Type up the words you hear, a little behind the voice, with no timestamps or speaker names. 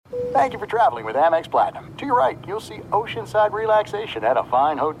Thank you for traveling with Amex Platinum. To your right, you'll see oceanside relaxation at a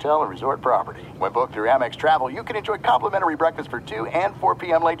fine hotel and resort property. When booked through Amex Travel, you can enjoy complimentary breakfast for 2 and 4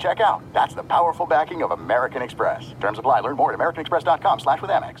 p.m. late checkout. That's the powerful backing of American Express. Terms apply. Learn more at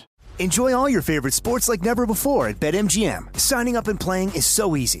americanexpress.com/withAmex. Enjoy all your favorite sports like never before at BetMGM. Signing up and playing is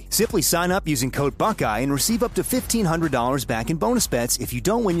so easy. Simply sign up using code Buckeye and receive up to $1,500 back in bonus bets if you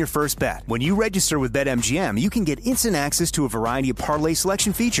don't win your first bet. When you register with BetMGM, you can get instant access to a variety of parlay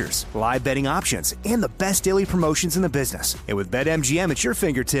selection features, live betting options, and the best daily promotions in the business. And with BetMGM at your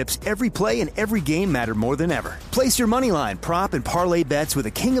fingertips, every play and every game matter more than ever. Place your moneyline, prop, and parlay bets with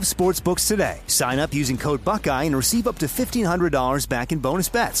the king of sportsbooks today. Sign up using code Buckeye and receive up to $1,500 back in bonus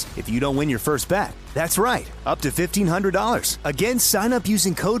bets if you don't win your first bet. That's right, up to $1,500. Again, sign up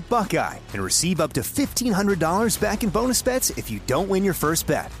using code Buckeye and receive up to $1,500 back in bonus bets if you don't win your first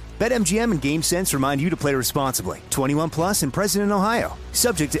bet. BetMGM and GameSense remind you to play responsibly. 21 plus and present in Ohio.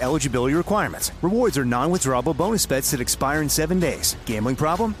 Subject to eligibility requirements. Rewards are non-withdrawable bonus bets that expire in 7 days. Gambling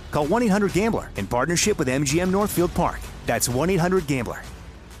problem? Call 1-800-GAMBLER in partnership with MGM Northfield Park. That's 1-800-GAMBLER.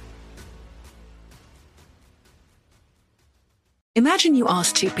 Imagine you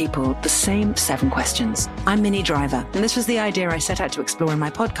ask two people the same 7 questions. I'm Minnie Driver, and this was the idea I set out to explore in my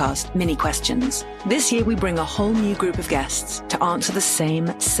podcast, Mini Questions. This year, we bring a whole new group of guests to answer the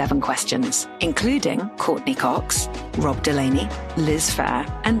same 7 questions, including Courtney Cox, Rob Delaney, Liz Phair,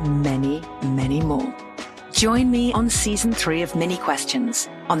 and many, many more. Join me on Season 3 of Mini Questions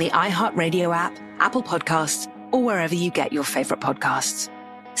on the iHeartRadio app, Apple Podcasts, or wherever you get your favorite podcasts.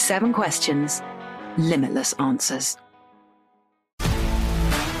 7 questions, limitless answers.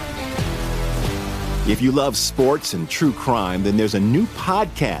 If you love sports and true crime, then there's a new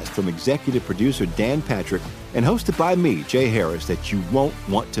podcast from executive producer Dan Patrick and hosted by me, Jay Harris, that you won't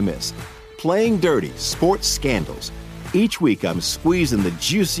want to miss. Playing Dirty: Sports Scandals. Each week, I'm squeezing the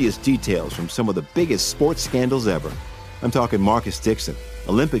juiciest details from some of the biggest sports scandals ever. I'm talking Marcus Dixon,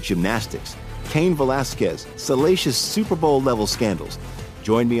 Olympic gymnastics, Cain Velasquez, salacious Super Bowl-level scandals.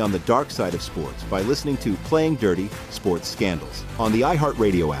 Join me on the dark side of sports by listening to Playing Dirty: Sports Scandals on the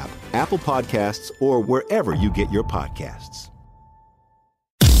iHeartRadio app, Apple Podcasts, or wherever you get your podcasts.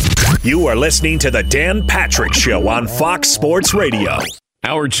 You are listening to The Dan Patrick Show on Fox Sports Radio.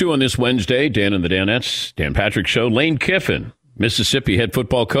 Hour 2 on this Wednesday, Dan and the Danettes, Dan Patrick Show. Lane Kiffin, Mississippi head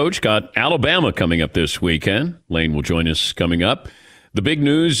football coach, got Alabama coming up this weekend. Lane will join us coming up. The big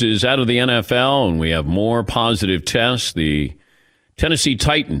news is out of the NFL, and we have more positive tests. The Tennessee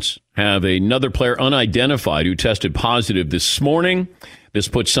Titans have another player unidentified who tested positive this morning. This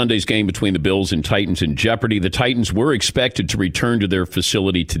puts Sunday's game between the Bills and Titans in jeopardy. The Titans were expected to return to their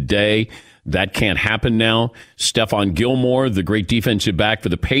facility today. That can't happen now. Stephon Gilmore, the great defensive back for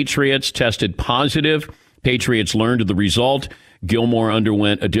the Patriots, tested positive. Patriots learned of the result. Gilmore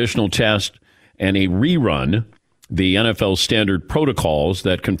underwent additional tests and a rerun, the NFL standard protocols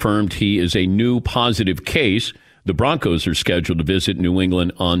that confirmed he is a new positive case. The Broncos are scheduled to visit New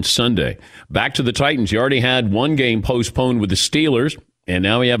England on Sunday. Back to the Titans. You already had one game postponed with the Steelers, and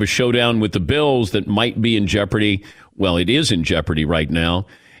now we have a showdown with the Bills that might be in jeopardy. Well, it is in jeopardy right now.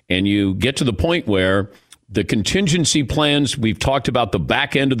 And you get to the point where the contingency plans, we've talked about the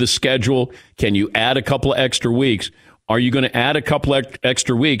back end of the schedule. Can you add a couple of extra weeks? Are you going to add a couple of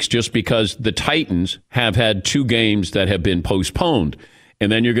extra weeks just because the Titans have had 2 games that have been postponed?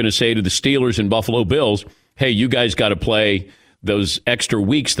 And then you're going to say to the Steelers and Buffalo Bills, hey, you guys got to play those extra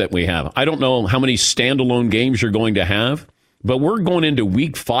weeks that we have. I don't know how many standalone games you're going to have, but we're going into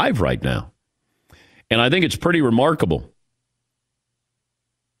week 5 right now. And I think it's pretty remarkable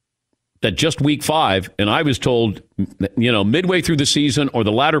that just week 5, and I was told, midway through the season or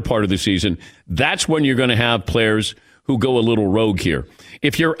the latter part of the season, that's when you're going to have players who go a little rogue here.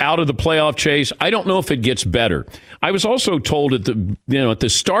 If you're out of the playoff chase, I don't know if it gets better. I was also told at the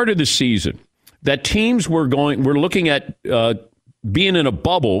start of the season that teams were looking at being in a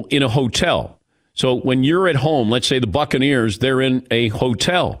bubble in a hotel. So when you're at home, let's say the Buccaneers, they're in a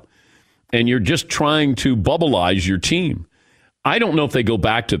hotel, and you're just trying to bubbleize your team. I don't know if they go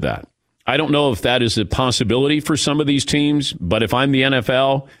back to that. I don't know if that is a possibility for some of these teams, but if I'm the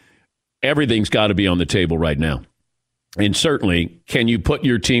NFL, everything's got to be on the table right now. And certainly, can you put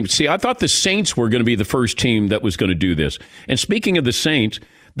your team... See, I thought the Saints were going to be the first team that was going to do this. And speaking of the Saints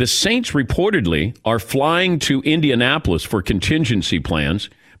reportedly are flying to Indianapolis for contingency plans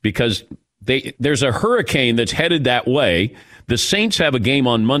because there's a hurricane that's headed that way. The Saints have a game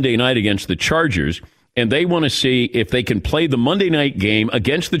on Monday night against the Chargers, and they want to see if they can play the Monday night game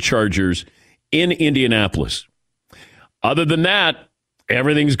against the Chargers in Indianapolis. Other than that,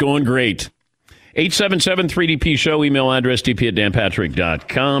 everything's going great. 877-3DP Show, email address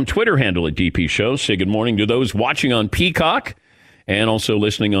dp@danpatrick.com, Twitter handle at DP Show. Say good morning to those watching on Peacock and also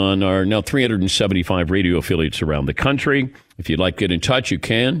listening on our now 375 radio affiliates around the country. If you'd like to get in touch, you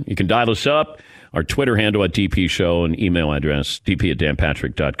can. You can dial us up. Our Twitter handle at DP Show and email address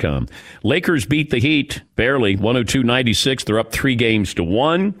dp@danpatrick.com. Lakers beat the Heat, barely, 102-96. They're up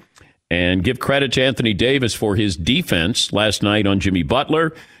 3-1. And give credit to Anthony Davis for his defense last night on Jimmy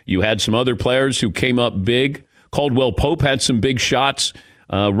Butler. You had some other players who came up big. Caldwell Pope had some big shots.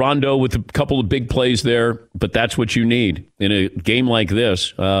 Rondo with a couple of big plays there. But that's what you need in a game like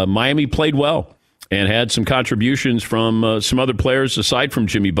this. Miami played well and had some contributions from some other players aside from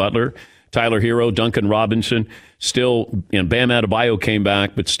Jimmy Butler. Tyler Hero, Duncan Robinson. Still, Bam Adebayo came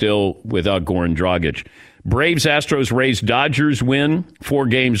back, but still without Goran Dragic. Braves, Astros, Rays, Dodgers win 4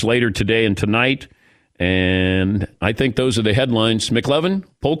 games later today and tonight. And I think those are the headlines. McLevin,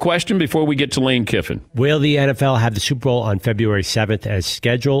 poll question before we get to Lane Kiffin. Will the NFL have the Super Bowl on February 7th as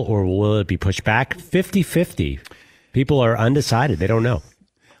scheduled, or will it be pushed back? 50-50. People are undecided. They don't know.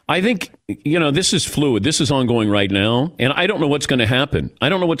 I think, this is fluid. This is ongoing right now. And I don't know what's going to happen. I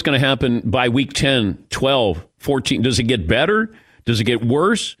don't know what's going to happen by week 10, 12, 14. Does it get better? Does it get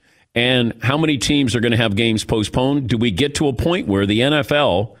worse? And how many teams are going to have games postponed? Do we get to a point where the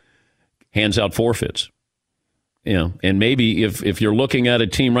NFL hands out forfeits? And maybe if you're looking at a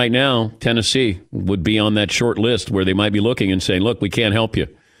team right now, Tennessee would be on that short list where they might be looking and saying, look, we can't help you.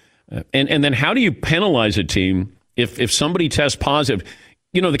 And then how do you penalize a team if somebody tests positive?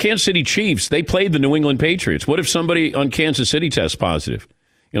 The Kansas City Chiefs, they played the New England Patriots. What if somebody on Kansas City tests positive?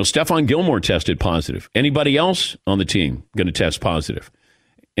 Stephon Gilmore tested positive. Anybody else on the team going to test positive?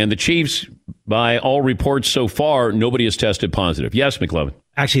 And the Chiefs, by all reports so far, nobody has tested positive. Yes, McLevin.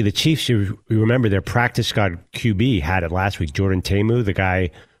 Actually, the Chiefs, you remember their practice squad QB had it last week. Jordan Tamu, the guy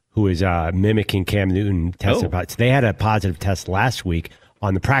who is mimicking Cam Newton, tested positive. They had a positive test last week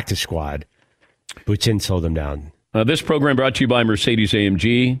on the practice squad, which didn't slow them down. This program brought to you by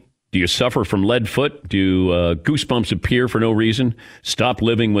Mercedes-AMG. Do you suffer from lead foot? Do goosebumps appear for no reason? Stop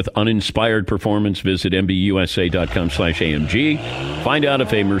living with uninspired performance. Visit MBUSA.com/AMG. Find out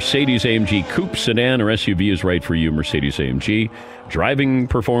if a Mercedes-AMG coupe, sedan, or SUV is right for you. Mercedes-AMG. Driving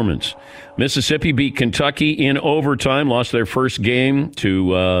performance. Mississippi beat Kentucky in overtime. Lost their first game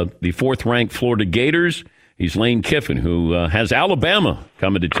to the 4th-ranked Florida Gators. He's Lane Kiffin, who has Alabama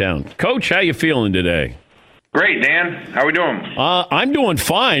coming to town. Coach, how you feeling today? Great, Dan. How we doing? I'm doing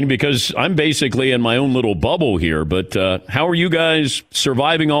fine because I'm basically in my own little bubble here. But how are you guys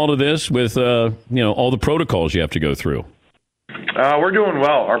surviving all of this with all the protocols you have to go through? We're doing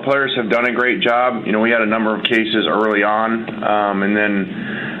well. Our players have done a great job. We had a number of cases early on, and then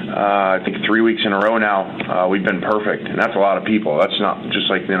I think 3 weeks in a row now we've been perfect, and that's a lot of people. That's not just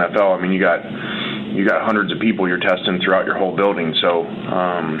like the NFL. I mean, you got hundreds of people you're testing throughout your whole building. So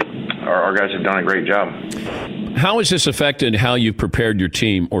our guys have done a great job. How has this affected how you've prepared your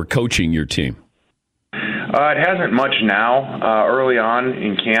team or coaching your team? It hasn't much now. Early on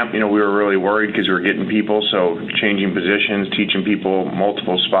in camp, we were really worried because we were getting people, so changing positions, teaching people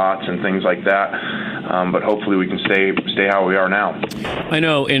multiple spots and things like that. But hopefully we can stay how we are now. I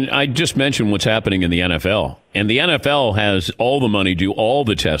know, and I just mentioned what's happening in the NFL. And the NFL has all the money, do all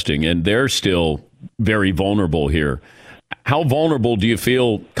the testing, and they're still very vulnerable here. How vulnerable do you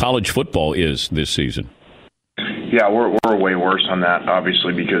feel college football is this season? Yeah, we're way worse on that,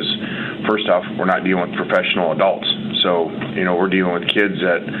 obviously, because first off, we're not dealing with professional adults. So, we're dealing with kids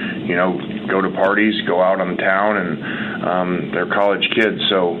that, go to parties, go out on the town, and they're college kids.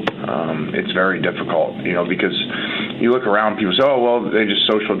 So it's very difficult, because you look around, people say, oh, well, they just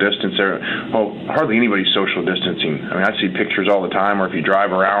social distance there. Well, hardly anybody's social distancing. I mean, I see pictures all the time, or if you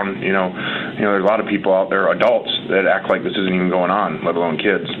drive around, there's a lot of people out there, adults, that act like this isn't even going on, let alone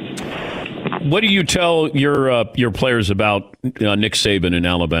kids. What do you tell your players about Nick Saban in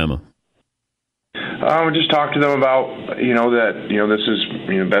Alabama? We just talk to them about, that, this is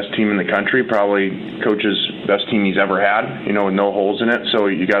the best team in the country, probably coach's best team he's ever had, with no holes in it. So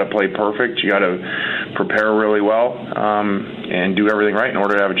you got to play perfect. You got to prepare really well and do everything right in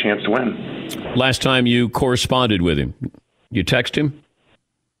order to have a chance to win. Last time you corresponded with him, you text him?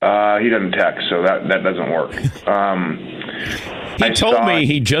 He doesn't text, so that doesn't work. He told me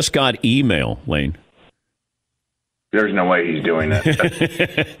he just got email, Lane. There's no way he's doing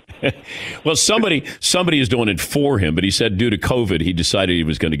that. Well, somebody is doing it for him, but he said due to COVID, he decided he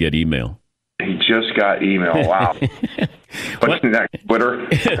was going to get email. He just got email. Wow. What's next? Twitter?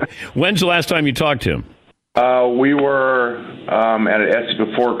 When's the last time you talked to him? We were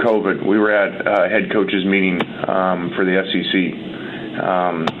before COVID. We were at a head coaches meeting for the SEC,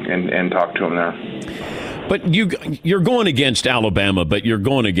 and talk to him there. But you're going against Alabama, but you're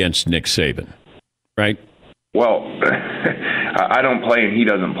going against Nick Saban, right? Well, I don't play and he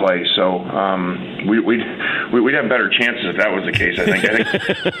doesn't play, so we'd have better chances if that was the case. I think.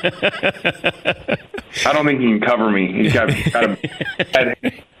 I don't think he can cover me. He's got a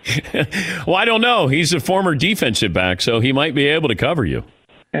Well, I don't know. He's a former defensive back, so he might be able to cover you.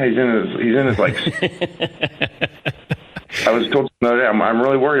 Yeah, he's in his like. I was told the other day, I'm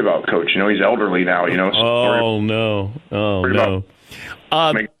really worried about Coach. He's elderly now. So no.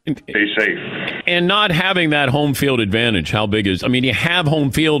 Stay safe. And not having that home field advantage, how big is? I mean, you have home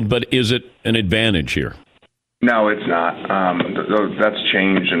field, but is it an advantage here? No, it's not. That's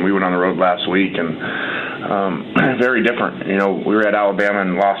changed, and we went on the road last week, and very different. We were at Alabama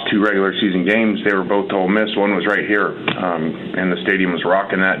and lost 2 regular season games. They were both to Ole Miss. One was right here, and the stadium was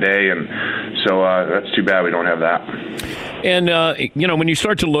rocking that day, and so that's too bad we don't have that. And, when you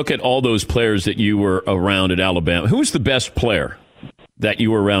start to look at all those players that you were around at Alabama, who was the best player that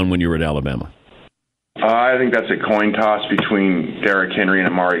you were around when you were at Alabama? I think that's a coin toss between Derrick Henry and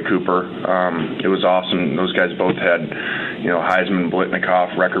Amari Cooper. It was awesome. Those guys both had, Heisman,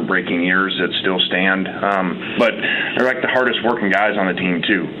 Blitnikoff, record-breaking years that still stand. But they're like the hardest working guys on the team,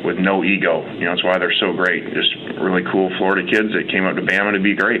 too, with no ego. That's why they're so great. Just really cool Florida kids that came up to Bama to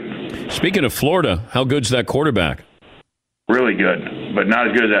be great. Speaking of Florida, how good's that quarterback? Really good, but not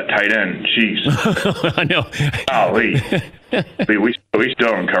as good as that tight end. Jeez. I know. Golly. We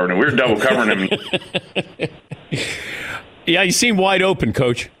still haven't covered him. We were double covering him. Yeah, you seem wide open,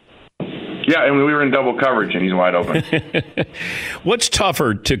 Coach. Yeah, and we were in double coverage, and he's wide open. What's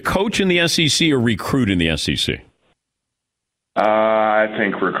tougher, to coach in the SEC or recruit in the SEC? I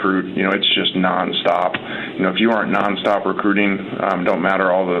think recruit. It's just nonstop. If you aren't nonstop recruiting, don't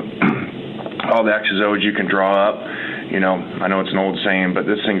matter all the X's O's you can draw up. I know it's an old saying, but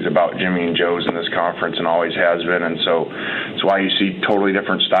this thing's about Jimmy and Joe's in this conference and always has been. And so it's why you see totally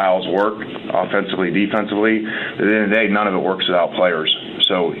different styles work, offensively, defensively. At the end of the day, none of it works without players.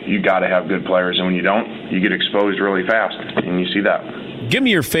 So you got to have good players. And when you don't, you get exposed really fast. And you see that. Give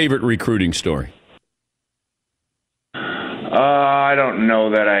me your favorite recruiting story. I don't know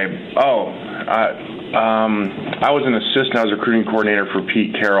that I was an assistant. I was a recruiting coordinator for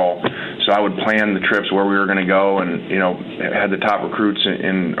Pete Carroll, so I would plan the trips where we were going to go, and had the top recruits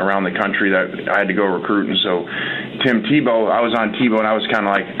in around the country that I had to go recruit. And so Tim Tebow, I was on Tebow, and I was kind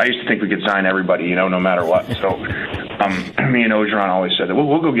of like, I used to think we could sign everybody, no matter what. So me and Ogeron always said that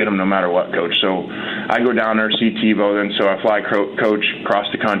we'll go get him no matter what, Coach. So I go down there, see Tebow, then so I fly Coach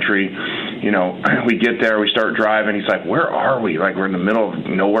across the country. We get there, we start driving. He's like, where are we? Like, we're in the middle of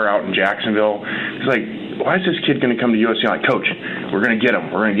nowhere out in Jacksonville. He's like, why is this kid going to come to USC? I'm like, Coach, we're going to get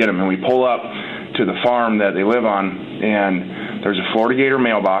him. And we pull up to the farm that they live on, and there's a Florida Gator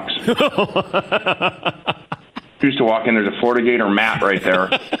mailbox. Used to walk in, there's a Florida Gator map right there.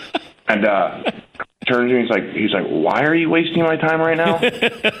 And turns to me, he's like, why are you wasting my time right now?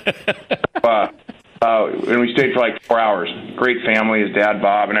 And we stayed for like 4 hours. Great family. His dad,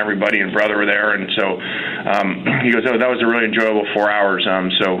 Bob, and everybody and brother were there. And so he goes, that was a really enjoyable 4 hours.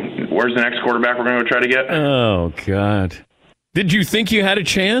 So where's the next quarterback we're going to go try to get? Oh, God. Did you think you had a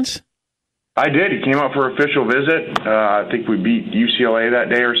chance? I did. He came out for an official visit. I think we beat UCLA that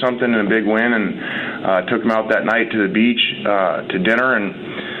day or something in a big win, and took him out that night to the beach to dinner. And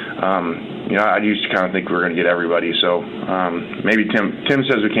I used to kind of think we were going to get everybody. So maybe Tim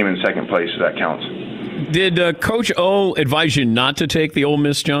says we came in second place, so that counts. Did Coach O advise you not to take the Ole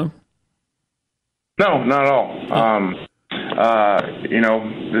Miss job? No, not at all.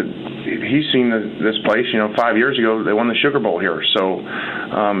 He's seen this place. 5 years ago they won the Sugar Bowl here, so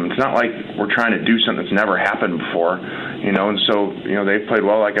it's not like we're trying to do something that's never happened before. And so they've played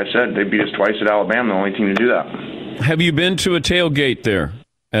well. Like I said, they beat us twice at Alabama, the only team to do that. Have you been to a tailgate there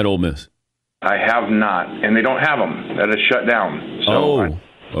at Ole Miss? I have not, and they don't have them. That is shut down. So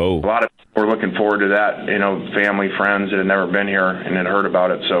a lot of people are looking forward to that. Family, friends that had never been here and had heard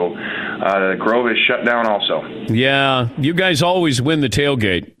about it. So the Grove is shut down also. Yeah, you guys always win the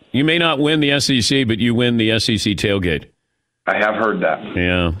tailgate. You may not win the SEC, but you win the SEC tailgate. I have heard that.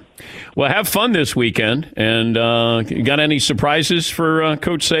 Yeah. Well, have fun this weekend. And got any surprises for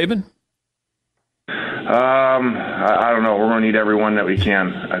Coach Saban? I don't know. We're going to need everyone that we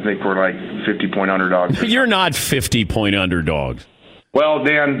can. I think we're like 50-point underdogs. You're not 50-point underdogs. Well,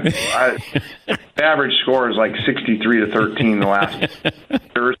 Dan, the average score is like 63-13 the last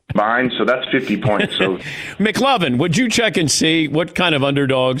years combined, so that's 50 points. So, McLovin, would you check and see what kind of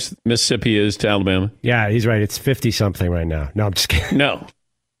underdogs Mississippi is to Alabama? Yeah, he's right. It's 50-something right now. No, I'm just kidding. No,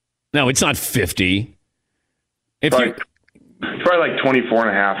 it's not 50. It's probably probably like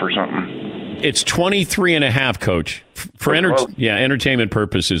 24.5 or something. It's 23.5, Coach. For entertainment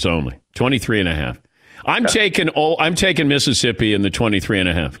purposes only. 23.5. I'm taking Mississippi in the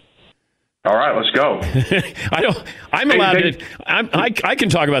 23.5. All right, let's go. I can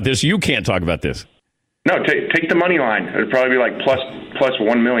talk about this. You can't talk about this. No, take the money line. It'd probably be like plus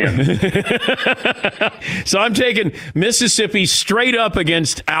 1 million. So I'm taking Mississippi straight up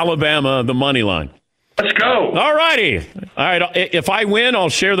against Alabama, the money line. Let's go. All righty. All right. If I win, I'll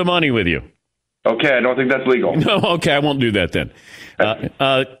share the money with you. Okay, I don't think that's legal. No, okay, I won't do that then.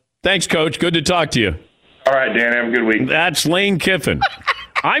 Thanks, Coach. Good to talk to you. All right, Dan, have a good week. That's Lane Kiffin.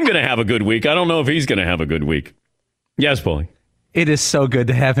 I'm going to have a good week. I don't know if he's going to have a good week. Yes, Paulie. It is so good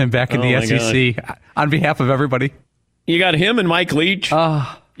to have him back in the SEC. God. On behalf of everybody. You got him and Mike Leach.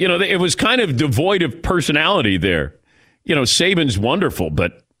 It was kind of devoid of personality there. Saban's wonderful,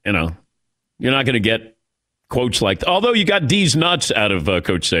 but, you're not going to get quotes like that. Although you got D's nuts out of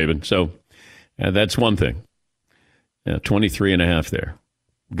Coach Saban. So that's one thing. 23.5 there.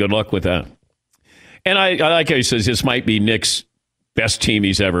 Good luck with that. And I like how he says this might be Nick's best team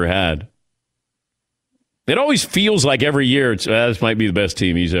he's ever had. It always feels like every year this might be the best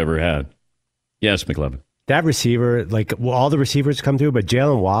team he's ever had. Yes, McLevin. That receiver, all the receivers come through, but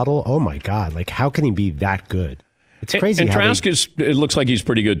Jalen Waddle, oh my God, how can he be that good? It's crazy. And Trask it looks like he's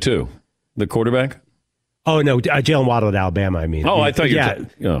pretty good too. The quarterback? Oh, no, Jalen Waddle at Alabama, I mean. Oh, I thought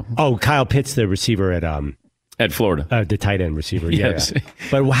you were Oh, Kyle Pitts, the receiver at Florida. The tight end receiver, yes. Yeah.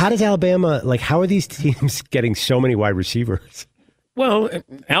 But how does Alabama, how are these teams getting so many wide receivers? Well,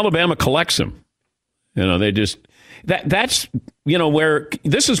 Alabama collects them. They just that's where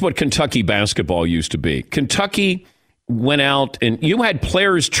this is what Kentucky basketball used to be. Kentucky went out and you had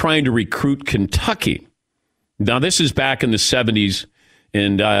players trying to recruit Kentucky. Now this is back in the 70s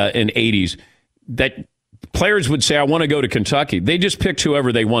and 80s that players would say, I want to go to Kentucky. They just picked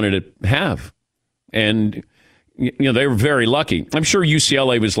whoever they wanted to have. And they were very lucky. I'm sure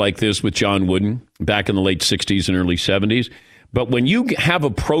UCLA was like this with John Wooden back in the late 60s and early 70s. But when you have a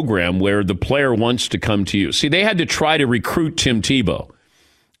program where the player wants to come to you, see, they had to try to recruit Tim Tebow,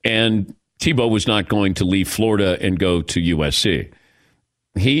 and Tebow was not going to leave Florida and go to USC.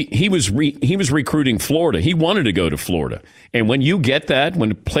 He was recruiting Florida. He wanted to go to Florida. And when you get that,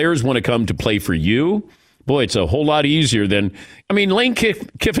 when players want to come to play for you, boy, it's a whole lot easier than, Lane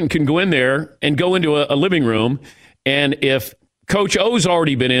Kiffin can go in there and go into a living room, and if Coach O's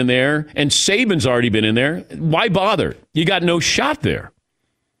already been in there and Saban's already been in there, why bother? You got no shot there.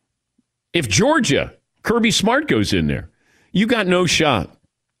 If Georgia, Kirby Smart goes in there, you got no shot.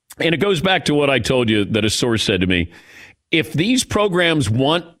 And it goes back to what I told you that a source said to me. If these programs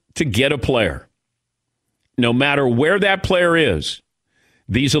want to get a player, no matter where that player is,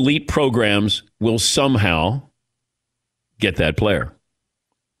 these elite programs will somehow get that player.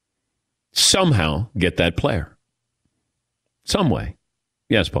 Somehow get that player. Some way.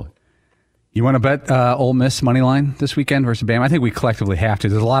 Yes, Paul. You want to bet Ole Miss money line this weekend versus Bama? I think we collectively have to.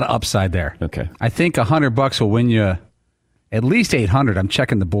 There's a lot of upside there. Okay. I think $100 will win you at least 800. I'm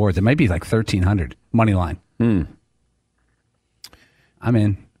checking the boards. It might be like 1,300 money line. I'm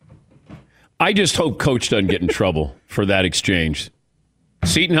in. I just hope Coach doesn't get in trouble for that exchange.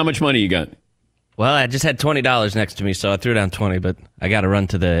 Seton, how much money you got? Well, I just had $20 next to me, so I threw down 20, but I got to run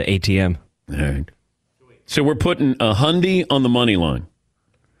to the ATM. All right. So we're putting $100 on the money line.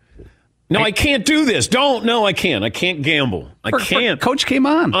 No, I can't do this. No, I can't. I can't gamble. I can't. Coach came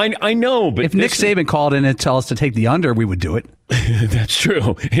on. I know, but if Nick Saban called in and tell us to take the under, we would do it. That's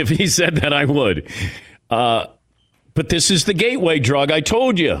true. If he said that, I would. But this is the gateway drug. I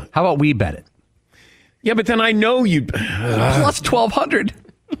told you. How about we bet it? Yeah, but then I know you. Plus 1,200.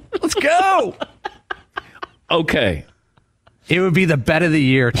 Let's go. Okay. It would be the bet of the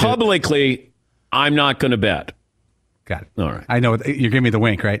year. Publicly, I'm not going to bet. Got it. All right. I know. You're giving me the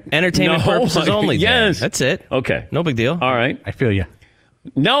wink, right? Entertainment purposes only. Yes. That's it. Okay. No big deal. All right. I feel you.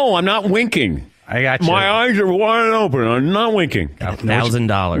 No, I'm not winking. I got you. My eyes are wide open. I'm not winking.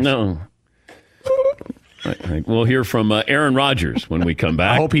 $1,000. No. Right. We'll hear from Aaron Rodgers when we come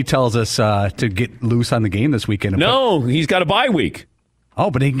back. I hope he tells us to get loose on the game this weekend. No, he's got a bye week. Oh,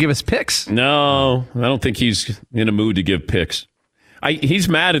 but he can give us picks. No, I don't think he's in a mood to give picks. He's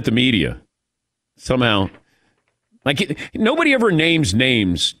mad at the media. Somehow. Nobody ever names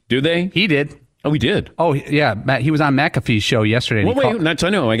names, do they? He did. Oh, he did? Oh, yeah. Matt, he was on McAfee's show yesterday. I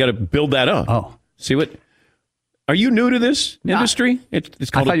know. I got to build that up. Oh. See what? Are you new to this industry? It's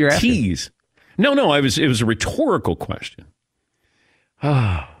called a tease. No, it was a rhetorical question.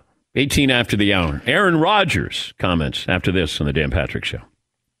 18 after the hour. Aaron Rodgers comments after this on the Dan Patrick Show.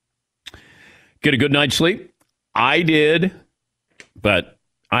 Get a good night's sleep? I did. but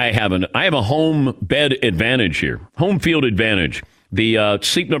I have a home bed advantage here, home field advantage. The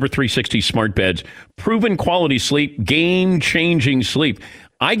Sleep Number 360 smart beds, proven quality sleep, game-changing sleep.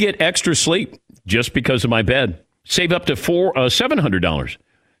 I get extra sleep just because of my bed. Save up to $700.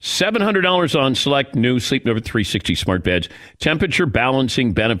 $700 on select new Sleep Number 360 smart beds. Temperature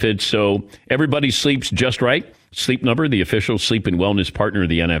balancing benefits, so everybody sleeps just right. Sleep Number, the official sleep and wellness partner of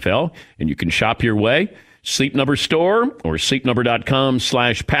the NFL, and you can shop your way. Sleep Number store or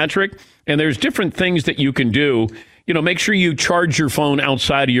sleepnumber.com/Patrick. And there's different things that you can do. You know, make sure you charge your phone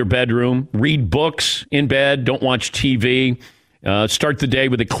outside of your bedroom. Read books in bed. Don't watch TV. Start the day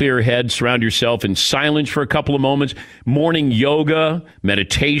with a clear head. Surround yourself in silence for a couple of moments. Morning yoga,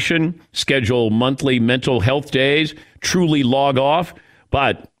 meditation. Schedule monthly mental health days. Truly log off.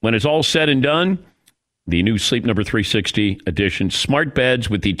 But when it's all said and done, the new Sleep Number 360 edition smart beds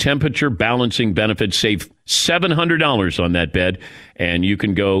with the temperature balancing benefits save $700 on that bed. And you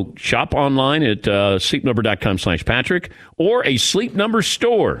can go shop online at sleepnumber.com/Patrick or a Sleep Number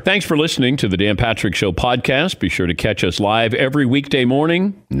store. Thanks for listening to the Dan Patrick Show podcast. Be sure to catch us live every weekday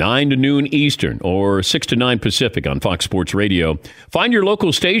morning, 9 to noon Eastern or 6 to 9 Pacific on Fox Sports Radio. Find your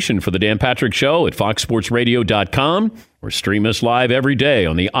local station for the Dan Patrick Show at foxsportsradio.com or stream us live every day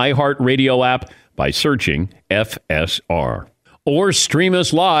on the iHeartRadio app by searching FSR. Or stream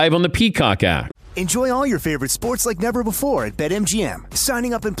us live on the Peacock app. Enjoy all your favorite sports like never before at BetMGM.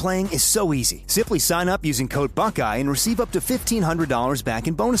 Signing up and playing is so easy. Simply sign up using code Buckeye and receive up to $1,500 back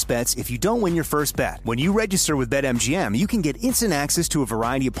in bonus bets if you don't win your first bet. When you register with BetMGM, you can get instant access to a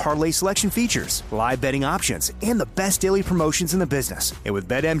variety of parlay selection features, live betting options, and the best daily promotions in the business. And with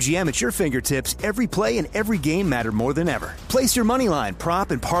BetMGM at your fingertips, every play and every game matter more than ever. Place your moneyline,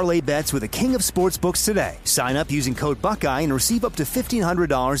 prop, and parlay bets with the king of sportsbooks today. Sign up using code Buckeye and receive up to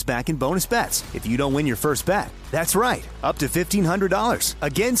 $1,500 back in bonus bets if you don't win your first bet. That's right, up to $1,500.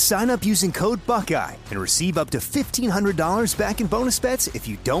 Again, sign up using code Buckeye and receive up to $1,500 back in bonus bets if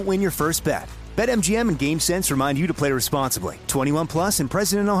you don't win your first bet. BetMGM and GameSense remind you to play responsibly. 21 plus and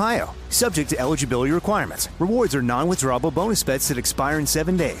present in Ohio. Subject to eligibility requirements. Rewards are non-withdrawable bonus bets that expire in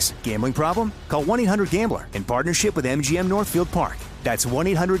 7 days. Gambling problem? Call 1-800-GAMBLER in partnership with MGM Northfield Park. That's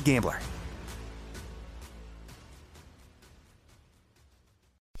 1-800-GAMBLER.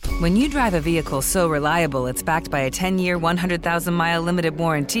 When you drive a vehicle so reliable it's backed by a 10-year, 100,000-mile limited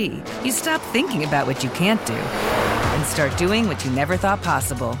warranty, you stop thinking about what you can't do and start doing what you never thought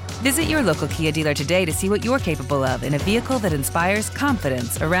possible. Visit your local Kia dealer today to see what you're capable of in a vehicle that inspires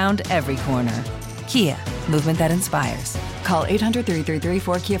confidence around every corner. Kia, movement that inspires. Call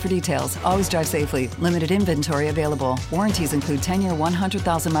 800-333-4KIA for details. Always drive safely. Limited inventory available. Warranties include 10-year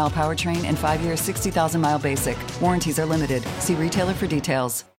 100,000-mile powertrain and 5-year 60,000-mile basic. Warranties are limited. See retailer for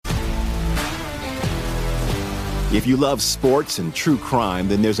details. If you love sports and true crime,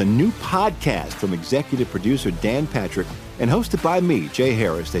 then there's a new podcast from executive producer Dan Patrick and hosted by me, Jay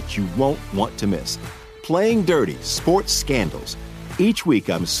Harris, that you won't want to miss. Playing Dirty: Sports Scandals. Each week,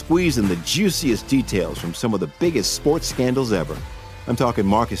 I'm squeezing the juiciest details from some of the biggest sports scandals ever. I'm talking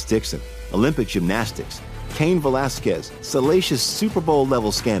Marcus Dixon, Olympic gymnastics, Cain Velasquez, salacious Super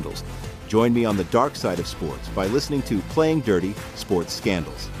Bowl-level scandals. Join me on the dark side of sports by listening to Playing Dirty: Sports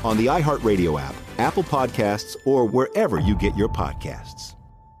Scandals on the iHeartRadio app, Apple Podcasts, or wherever you get your podcasts.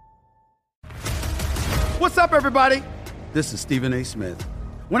 What's up, everybody? This is Stephen A. Smith.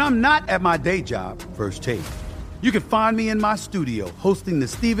 When I'm not at my day job, First Take, you can find me in my studio hosting the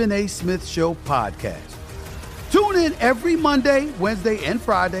Stephen A. Smith Show podcast. Tune in every Monday, Wednesday, and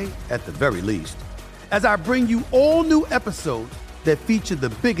Friday, at the very least, as I bring you all new episodes that feature the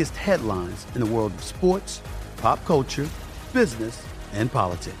biggest headlines in the world of sports, pop culture, business, and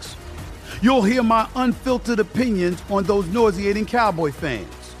politics. You'll hear my unfiltered opinions on those nauseating Cowboy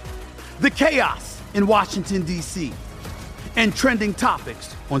fans, the chaos in Washington, D.C., and trending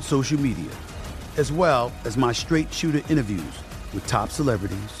topics on social media, as well as my straight shooter interviews with top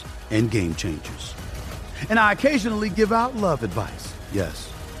celebrities and game changers. And I occasionally give out love advice.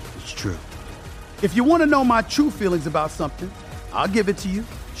 Yes, it's true. If you want to know my true feelings about something, I'll give it to you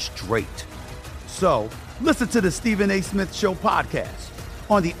straight. So listen to the Stephen A. Smith Show podcast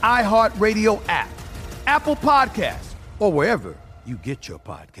on the iHeartRadio app, Apple Podcasts, or wherever you get your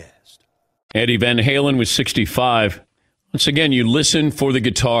podcast. Eddie Van Halen was 65. Once again, you listen for the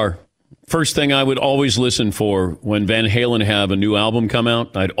guitar. First thing I would always listen for when Van Halen have a new album come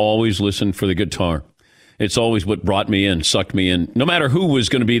out, I'd always listen for the guitar. It's always what brought me in, sucked me in, no matter who was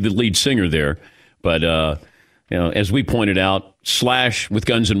going to be the lead singer there. But, as we pointed out, Slash with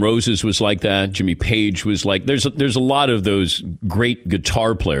Guns N' Roses was like that. Jimmy Page was like, there's a lot of those great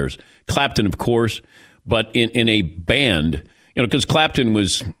guitar players. Clapton, of course, but in a band, because Clapton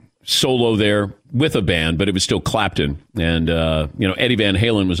was solo there with a band, but it was still Clapton. And, Eddie Van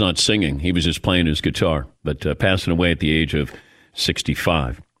Halen was not singing. He was just playing his guitar, but passing away at the age of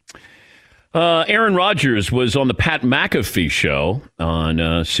 65. Aaron Rodgers was on the Pat McAfee show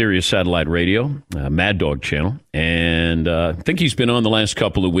on Sirius Satellite Radio, Mad Dog Channel. And I think he's been on the last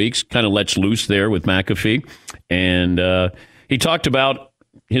couple of weeks, kind of lets loose there with McAfee. And he talked about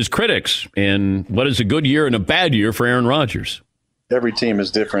his critics and what is a good year and a bad year for Aaron Rodgers. Every team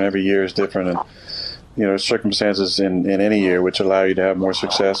is different. Every year is different. And, circumstances in any year which allow you to have more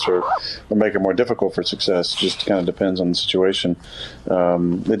success or make it more difficult for success. Just kind of depends on the situation.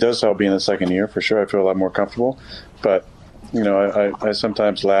 It does help being the second year, for sure. I feel a lot more comfortable. But, I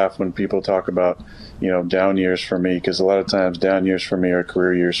sometimes laugh when people talk about, down years for me, because a lot of times down years for me are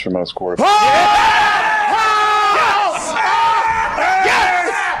career years for most quarterbacks.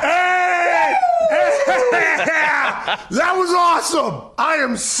 That was awesome. I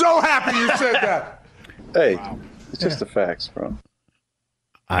am so happy you said that. Hey, it's just the facts, bro.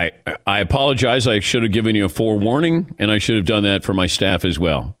 I apologize. I should have given you a forewarning, and I should have done that for my staff as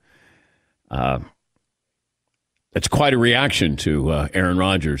well. That's quite a reaction to Aaron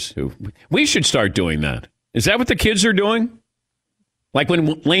Rodgers. We should start doing that. Is that what the kids are doing? Like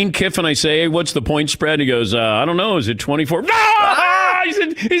when Lane Kiffin, I say, hey, what's the point spread? He goes, I don't know. Is it 24?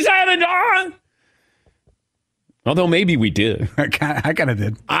 He's had it on. Although maybe we did. I kind of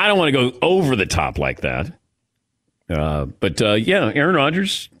did. I don't want to go over the top like that. But Aaron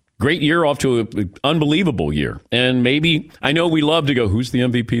Rodgers, great year, off to an unbelievable year. And maybe, I know we love to go, who's the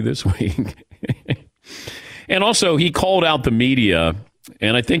MVP this week? And also, he called out the media,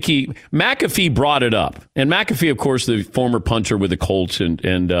 and I think McAfee brought it up. And McAfee, of course, the former punter with the Colts,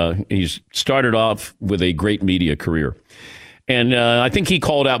 and he's started off with a great media career. And I think he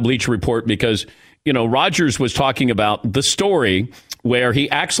called out Bleacher Report because Rodgers was talking about the story where he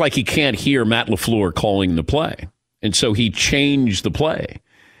acts like he can't hear Matt LaFleur calling the play. And so he changed the play.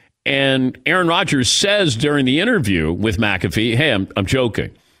 And Aaron Rodgers says during the interview with McAfee, hey, I'm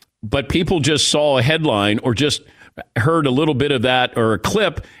joking. But people just saw a headline or just heard a little bit of that or a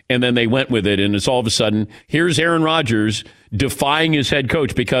clip, and then they went with it. And it's all of a sudden, here's Aaron Rodgers defying his head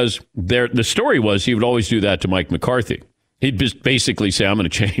coach because the story was he would always do that to Mike McCarthy. He'd just basically say, I'm going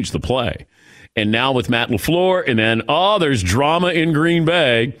to change the play. And now with Matt LaFleur, and then, there's drama in Green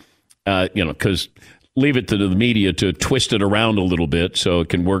Bay, because leave it to the media to twist it around a little bit so it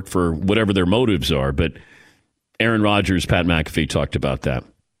can work for whatever their motives are. But Aaron Rodgers, Pat McAfee talked about that.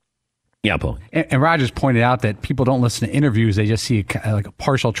 Yeah, Paul. And Rodgers pointed out that people don't listen to interviews. They just see a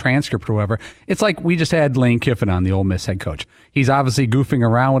partial transcript or whatever. It's like we just had Lane Kiffin on, the Ole Miss head coach. He's obviously goofing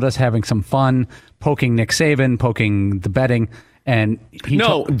around with us, having some fun, poking Nick Saban, poking the betting. And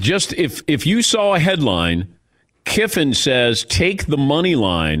just if you saw a headline, Kiffin says, take the money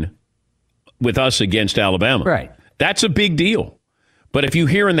line with us against Alabama. Right. That's a big deal. But if you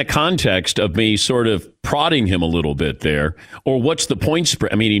hear in the context of me sort of prodding him a little bit there, or what's the point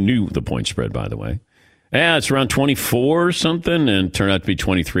spread? I mean, he knew the point spread, by the way. Yeah, it's around 24 or something, and it turned out to be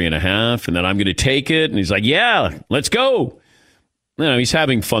 23.5, and then I'm going to take it. And he's like, yeah, let's go. He's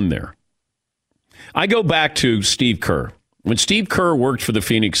having fun there. I go back to Steve Kerr. When Steve Kerr worked for the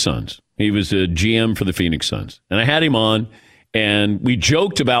Phoenix Suns, he was a GM for the Phoenix Suns. And I had him on, and we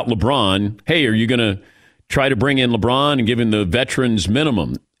joked about LeBron. Hey, are you going to try to bring in LeBron and give him the veterans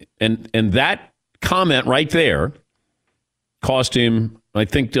minimum? And that comment right there cost him, I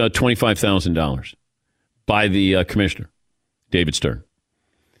think, $25,000 by the commissioner, David Stern.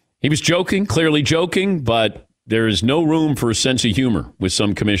 He was joking, clearly joking, but there is no room for a sense of humor with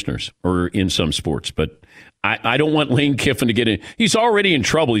some commissioners or in some sports. But I don't want Lane Kiffin to get in. He's already in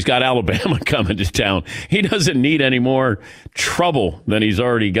trouble. He's got Alabama coming to town. He doesn't need any more trouble than he's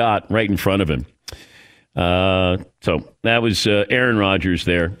already got right in front of him. So that was Aaron Rodgers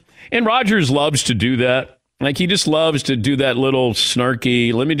there. And Rodgers loves to do that. Like, he just loves to do that little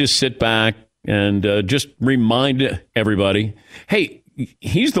snarky, let me just sit back and just remind everybody, hey,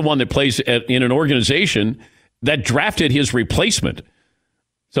 he's the one that plays in an organization that drafted his replacement.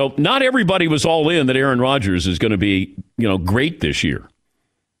 So not everybody was all in that Aaron Rodgers is going to be, great this year.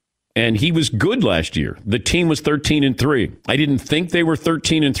 And he was good last year. The team was 13-3. I didn't think they were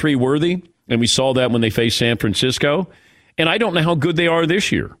 13-3 worthy, and we saw that when they faced San Francisco. And I don't know how good they are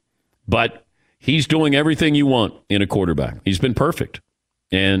this year. But he's doing everything you want in a quarterback. He's been perfect.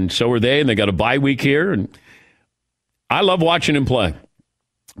 And so are they, and they got a bye week here. And I love watching him play.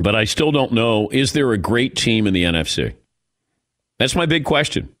 But I still don't know, is there a great team in the NFC? That's my big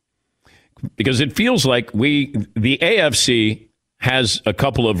question. Because it feels like the AFC has a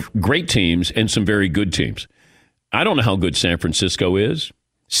couple of great teams and some very good teams. I don't know how good San Francisco is.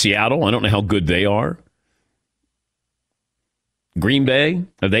 Seattle, I don't know how good they are. Green Bay,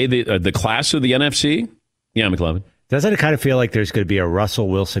 are they the class of the NFC? Yeah, McLovin. Doesn't it kind of feel like there's going to be a Russell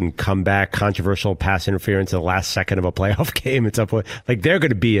Wilson comeback, controversial pass interference in the last second of a playoff game at some point? Like, they're going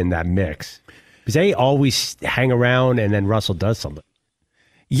to be in that mix. Because they always hang around and then Russell does something.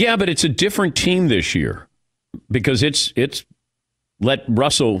 Yeah, but it's a different team this year because it's let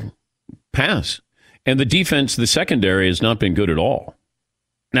Russell pass. And the defense, the secondary, has not been good at all.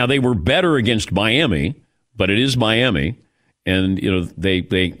 Now, they were better against Miami, but it is Miami. And,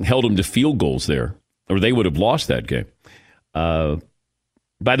 they held them to field goals there, or they would have lost that game.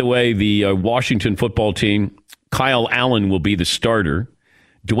 By the way, the Washington football team, Kyle Allen will be the starter.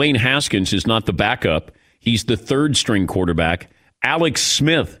 Dwayne Haskins is not the backup. He's the third-string quarterback. Alex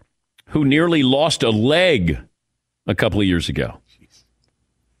Smith, who nearly lost a leg a couple of years ago.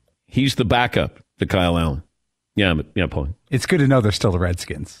 He's the backup to Kyle Allen. Yeah, Paul. It's good to know they're still the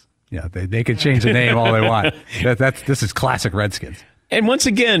Redskins. Yeah, they could change the name all they want. This is classic Redskins. And once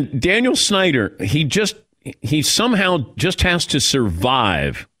again, Daniel Snyder, he somehow just has to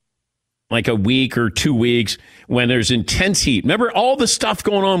survive like a week or 2 weeks when there's intense heat. Remember all the stuff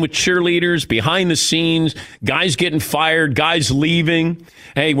going on with cheerleaders behind the scenes, guys getting fired, guys leaving.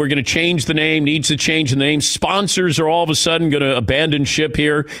 Hey, we're going to change the name, needs to change the name. Sponsors are all of a sudden going to abandon ship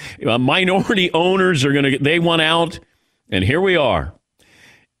here. Minority owners they want out. And here we are.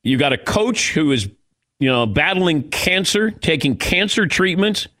 You got a coach who is, battling cancer, taking cancer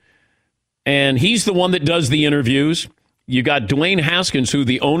treatments, and he's the one that does the interviews. You got Dwayne Haskins, who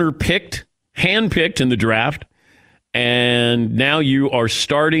the owner handpicked in the draft, and now you are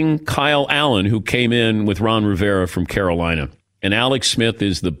starting Kyle Allen, who came in with Ron Rivera from Carolina, and Alex Smith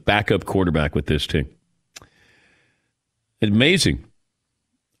is the backup quarterback with this team. Amazing.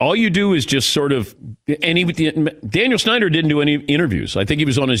 All you do is just sort of, and Daniel Snyder didn't do any interviews. I think he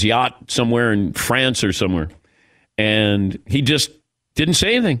was on his yacht somewhere in France or somewhere, and he just didn't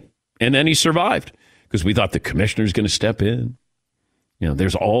say anything. And then he survived because we thought the commissioner's going to step in.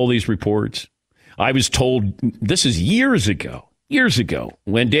 There's all these reports. I was told, this is years ago,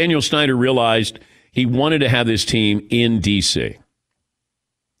 when Daniel Snyder realized he wanted to have this team in D.C.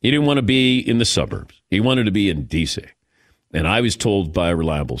 He didn't want to be in the suburbs. He wanted to be in D.C., and I was told by a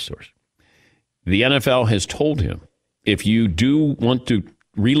reliable source. The NFL has told him, if you do want to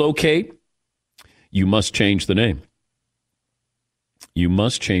relocate, you must change the name. You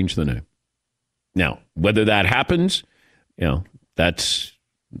must change the name. Now, whether that happens, that's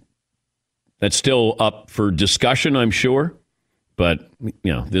still up for discussion, I'm sure. But,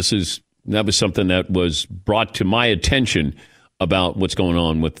 that was something that was brought to my attention about what's going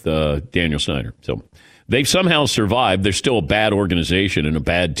on with Daniel Snyder. So they've somehow survived. They're still a bad organization and a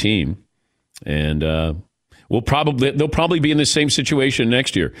bad team. And they'll probably be in the same situation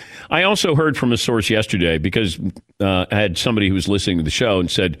next year. I also heard from a source yesterday because I had somebody who was listening to the show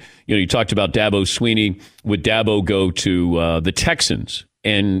and said, you talked about Dabo Swinney. Would Dabo go to the Texans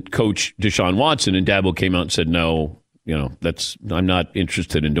and coach Deshaun Watson? And Dabo came out and said, no, I'm not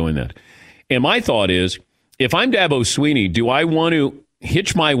interested in doing that. And my thought is, if I'm Dabo Swinney, do I want to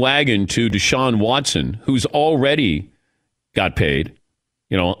hitch my wagon to Deshaun Watson, who's already got paid,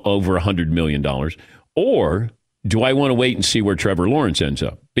 over $100 million? Or do I want to wait and see where Trevor Lawrence ends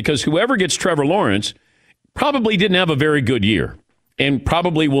up? Because whoever gets Trevor Lawrence probably didn't have a very good year and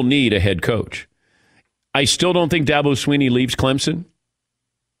probably will need a head coach. I still don't think Dabo Swinney leaves Clemson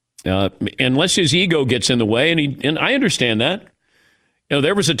unless his ego gets in the way, and I understand that.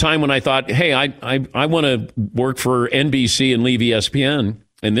 There was a time when I thought, hey, I want to work for NBC and leave ESPN,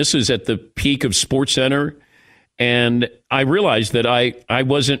 and this is at the peak of SportsCenter, and I realized that I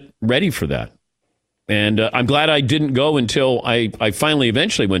wasn't ready for that. And I'm glad I didn't go until I finally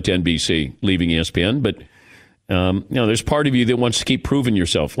eventually went to NBC, leaving ESPN. But, there's part of you that wants to keep proving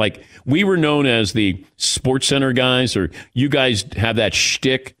yourself. Like, we were known as the SportsCenter guys, or you guys have that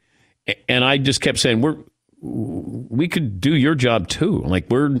shtick. And I just kept saying, we could do your job too. Like,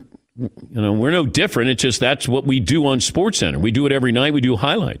 we're no different. It's just that's what we do on SportsCenter. We do it every night. We do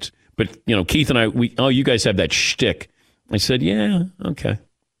highlights. But, Keith and I, you guys have that shtick. I said, yeah, okay.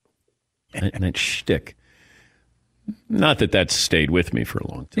 And that shtick. Not that stayed with me for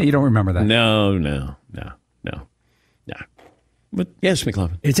a long time. You don't remember that? No. But yes,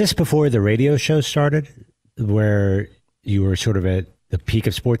 McLovin. Is this before the radio show started, where you were sort of at the peak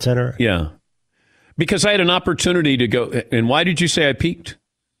of SportsCenter? Yeah. Because I had an opportunity to go. And why did you say I peaked?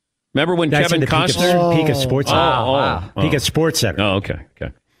 Remember when Kevin Costner? Peak of SportsCenter. Peak of SportsCenter. Oh, okay.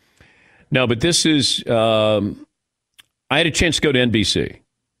 No, but this is, I had a chance to go to NBC,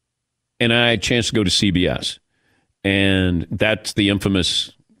 and I had a chance to go to CBS. And that's the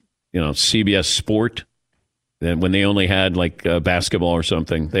infamous, CBS Sport. And when they only had like basketball or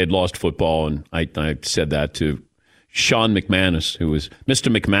something, they had lost football. And I said that to Sean McManus, who was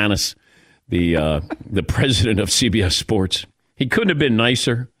Mr. McManus, the president of CBS Sports. He couldn't have been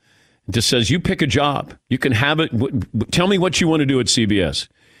nicer. Just says, you pick a job. You can have it. Tell me what you want to do at CBS.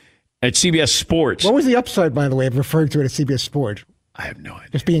 At CBS Sports. What was the upside, by the way, of referring to it as CBS Sport? I have no idea.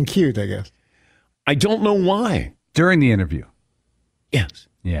 Just being cute, I guess. I don't know why. During the interview. Yes.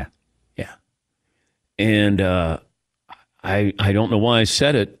 Yeah. Yeah. And I don't know why I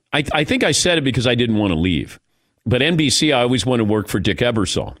said it. I think I said it because I didn't want to leave. But NBC, I always wanted to work for Dick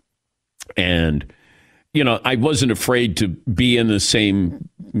Ebersol. And, I wasn't afraid to be in the same,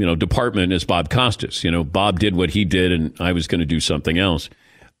 department as Bob Costas. Bob did what he did, and I was going to do something else.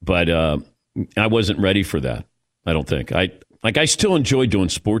 But I wasn't ready for that, I don't think. I still enjoy doing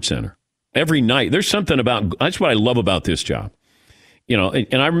SportsCenter. Every night. There's something about, that's what I love about this job.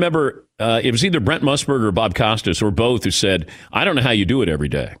 And I remember it was either Brent Musburger or Bob Costas or both who said, I don't know how you do it every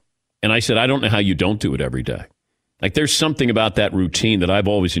day. And I said, I don't know how you don't do it every day. Like there's something about that routine that I've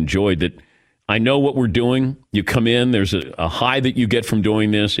always enjoyed, that I know what we're doing. You come in, there's a high that you get from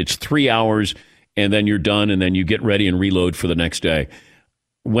doing this. It's 3 hours and then you're done and then you get ready and reload for the next day.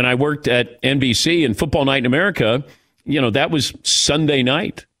 When I worked at NBC and Football Night in America, that was Sunday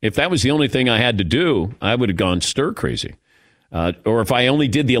night. If that was the only thing I had to do, I would have gone stir crazy. Or if I only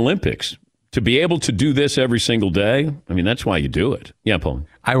did the Olympics. To be able to do this every single day, that's why you do it. Yeah, Paul.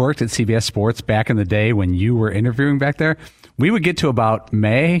 I worked at CBS Sports back in the day when you were interviewing back there. We would get to about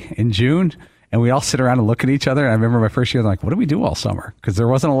May and June, and we all sit around and look at each other. And I remember my first year, like, what do we do all summer? Because there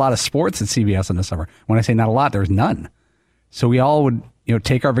wasn't a lot of sports at CBS in the summer. When I say not a lot, there was none. So we all would,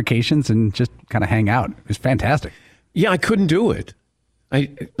 take our vacations and just kind of hang out. It was fantastic. Yeah, I couldn't do it. I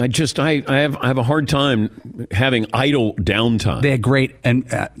have a hard time having idle downtime. They had great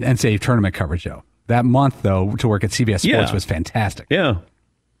NCAA tournament coverage, though. That month, though, to work at CBS Sports was fantastic. Yeah.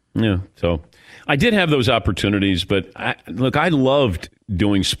 So I did have those opportunities, but I loved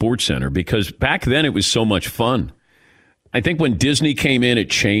doing SportsCenter because back then it was so much fun. I think when Disney came in, it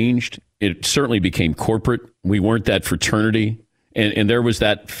changed. It certainly became corporate. We weren't that fraternity, and there was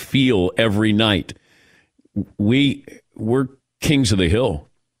that feel every night. We're kings of the hill.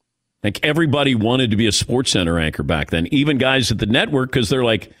 Like everybody wanted to be a SportsCenter anchor back then, even guys at the network, because they're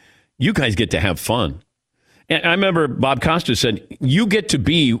like, you guys get to have fun. And I remember Bob Costa said, you get to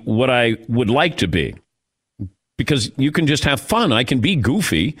be what I would like to be because you can just have fun. I can be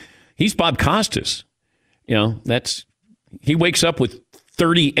goofy. He's Bob Costas. He wakes up with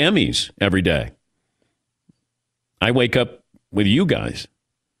 30 Emmys every day. I wake up with you guys,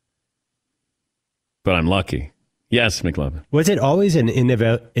 but I'm lucky. Yes, McLovin. Was it always an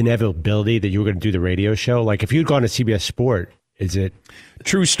inevitability that you were going to do the radio show? Like if you'd gone to CBS Sport, is it?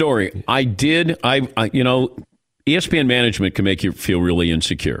 True story. I did. ESPN management can make you feel really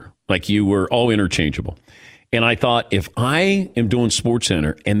insecure. Like you were all interchangeable. And I thought, if I am doing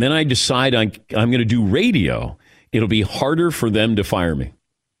SportsCenter and then I decide I'm going to do radio, it'll be harder for them to fire me.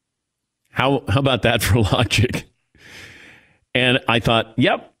 How about that for logic? And I thought,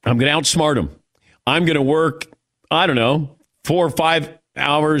 yep, I'm going to outsmart them. I'm going to work, 4 or 5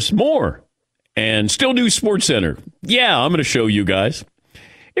 hours more and still do SportsCenter. Yeah, I'm going to show you guys.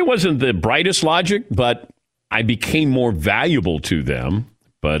 It wasn't the brightest logic, but I became more valuable to them.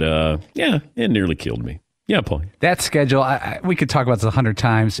 But, it nearly killed me. Yeah, Paul. That schedule, we could talk about this 100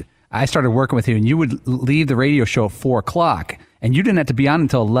 times. I started working with you, and you would leave the radio show at 4 o'clock, and you didn't have to be on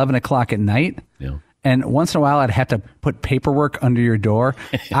until 11 o'clock at night. Yeah. And once in a while, I'd have to put paperwork under your door.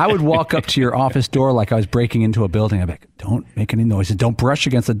 I would walk up to your office door like I was breaking into a building. I'd be like, don't make any noises. Don't brush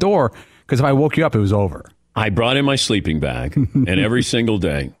against the door, because if I woke you up, it was over. I brought in my sleeping bag, and every single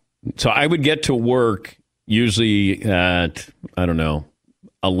day. So I would get to work usually at,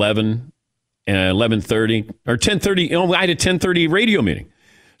 11, 11:30, or 10:30. I had a 10:30 radio meeting.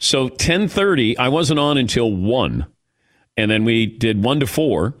 So 10:30, I wasn't on until 1. And then we did 1 to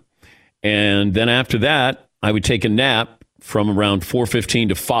 4. And then after that, I would take a nap from around 4:15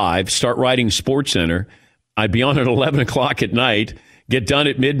 to 5, start writing SportsCenter. I'd be on at 11 o'clock at night, get done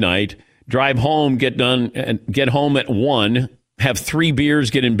at midnight, drive home, get home at 1, have 3 beers,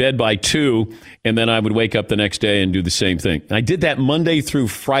 get in bed by 2, and then I would wake up the next day and do the same thing. I did that Monday through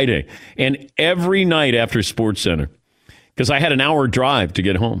Friday, and every night after SportsCenter, because I had an hour drive to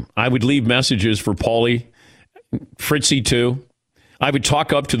get home. I would leave messages for Paulie, Fritzy too. I would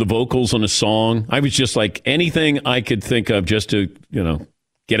talk up to the vocals on a song. I was just like anything I could think of just to,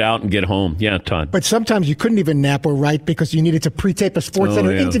 get out and get home. Yeah, Todd. But sometimes you couldn't even nap or write because you needed to pre-tape a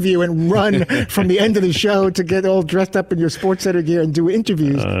SportsCenter interview and run from the end of the show to get all dressed up in your SportsCenter gear and do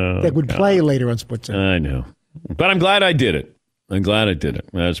interviews that would play later on SportsCenter. I know. But I'm glad I did it.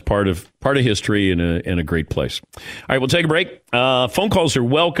 That's part of history in a great place. All right, we'll take a break. Phone calls are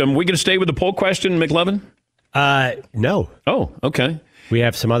welcome. We going to stay with the poll question, McLevin? No. Oh, okay. We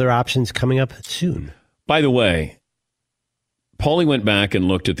have some other options coming up soon. By the way, Paulie went back and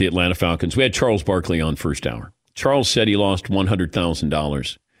looked at the Atlanta Falcons. We had Charles Barkley on first hour. Charles said he lost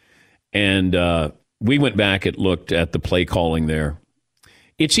 $100,000. And we went back and looked at the play calling there.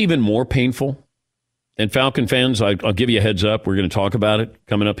 It's even more painful. And Falcon fans, I'll give you a heads up. We're going to talk about it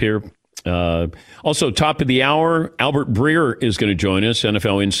coming up here. Also, top of the hour, Albert Breer is going to join us,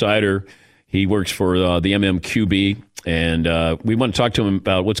 NFL insider. He works for the MMQB. And we want to talk to him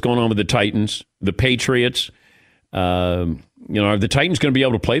about what's going on with the Titans, the Patriots. Are the Titans going to be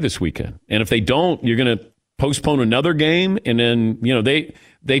able to play this weekend? And if they don't, you're going to postpone another game. And then,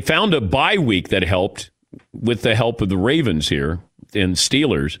 they found a bye week that helped with the help of the Ravens here and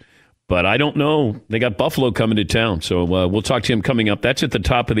Steelers. But I don't know. They got Buffalo coming to town. So we'll talk to him coming up. That's at the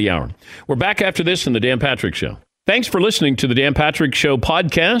top of the hour. We're back after this in the Dan Patrick Show. Thanks for listening to the Dan Patrick Show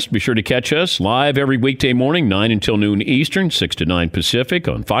podcast. Be sure to catch us live every weekday morning, 9 until noon Eastern, 6 to 9 Pacific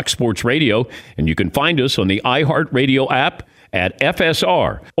on Fox Sports Radio. And you can find us on the iHeartRadio app at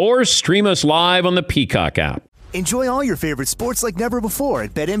FSR or stream us live on the Peacock app. Enjoy all your favorite sports like never before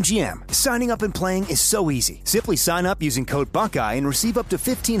at BetMGM. Signing up and playing is so easy. Simply sign up using code Buckeye and receive up to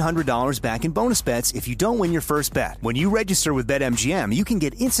 $1,500 back in bonus bets if you don't win your first bet. When you register with BetMGM, you can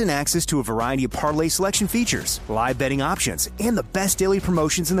get instant access to a variety of parlay selection features, live betting options, and the best daily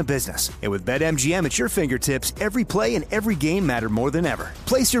promotions in the business. And with BetMGM at your fingertips, every play and every game matter more than ever.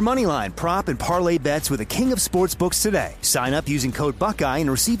 Place your moneyline, prop, and parlay bets with the king of sportsbooks today. Sign up using code Buckeye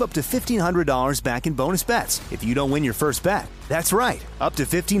and receive up to $1,500 back in bonus bets if you don't win your first bet. That's right, up to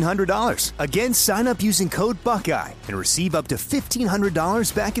 $1,500. Again, sign up using code Buckeye and receive up to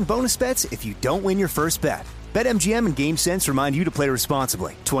 $1,500 back in bonus bets if you don't win your first bet. BetMGM and GameSense remind you to play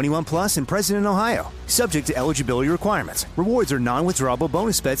responsibly. 21 plus and present in Ohio. Subject to eligibility requirements. Rewards are non-withdrawable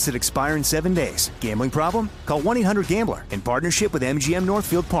bonus bets that expire in 7 days. Gambling problem? Call 1-800-GAMBLER in partnership with MGM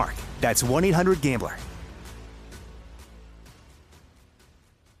Northfield Park. That's 1-800-GAMBLER.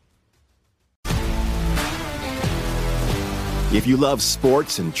 If you love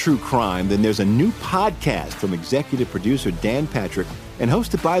sports and true crime, then there's a new podcast from executive producer Dan Patrick and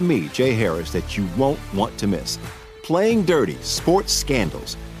hosted by me, Jay Harris, that you won't want to miss. Playing Dirty: Sports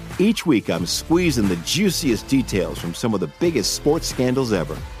Scandals. Each week, I'm squeezing the juiciest details from some of the biggest sports scandals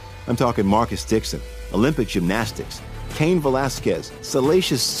ever. I'm talking Marcus Dixon, Olympic gymnastics, Cain Velasquez,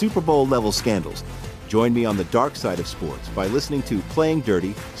 salacious Super Bowl-level scandals. Join me on the dark side of sports by listening to Playing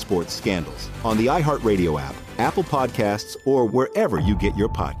Dirty: Sports Scandals on the iHeartRadio app, Apple Podcasts, or wherever you get your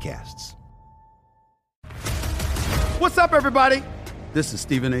podcasts. What's up, everybody? This is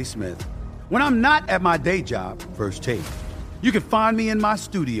Stephen A. Smith. When I'm not at my day job, First Take, you can find me in my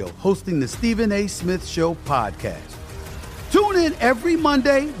studio hosting the Stephen A. Smith Show podcast. Tune in every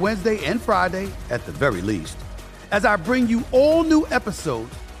Monday, Wednesday, and Friday, at the very least, as I bring you all new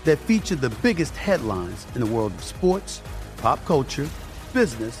episodes that feature the biggest headlines in the world of sports, pop culture,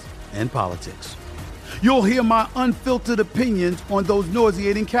 business, and politics. You'll hear my unfiltered opinions on those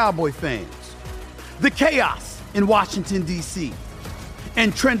nauseating Cowboy fans, the chaos in Washington, D.C.,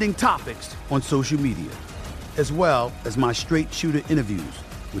 and trending topics on social media, as well as my straight shooter interviews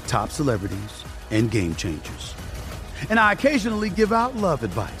with top celebrities and game changers. And I occasionally give out love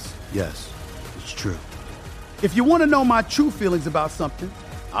advice. Yes, it's true. If you want to know my true feelings about something,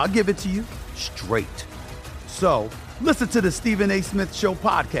 I'll give it to you straight. So listen to the Stephen A. Smith Show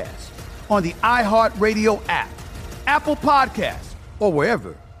podcast on the iHeartRadio app, Apple Podcasts, or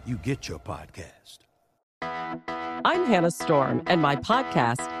wherever you get your podcast. I'm Hannah Storm, and my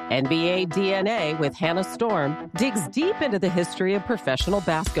podcast, NBA DNA with Hannah Storm, digs deep into the history of professional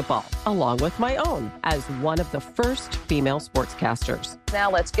basketball, along with my own, as one of the first female sportscasters.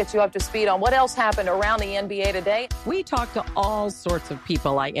 Now let's get you up to speed on what else happened around the NBA today. We talk to all sorts of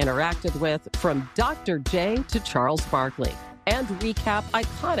people I interacted with, from Dr. J to Charles Barkley, and recap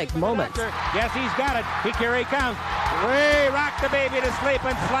iconic moments. Yes, he's got it. Here he comes. Way rock the baby to sleep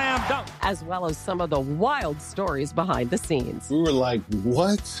and slam dunk. As well as some of the wild stories behind the scenes. We were like,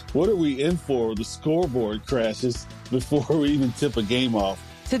 what? What are we in for? The scoreboard crashes before we even tip a game off.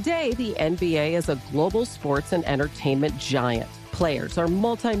 Today, the NBA is a global sports and entertainment giant. Players are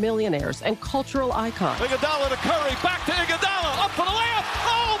multimillionaires and cultural icons. Iguodala to Curry, back to Iguodala, up for the layup.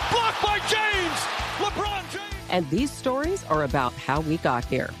 Oh, blocked by James. LeBron James. And these stories are about how we got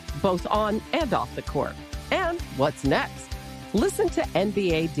here, both on and off the court. And what's next? Listen to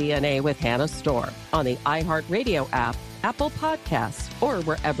NBA DNA with Hannah Storm on the iHeartRadio app, Apple Podcasts, or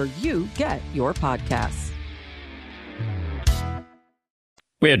wherever you get your podcasts.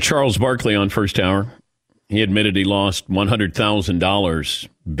 We had Charles Barkley on first hour. He admitted he lost $100,000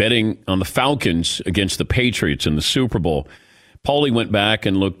 betting on the Falcons against the Patriots in the Super Bowl. Paulie went back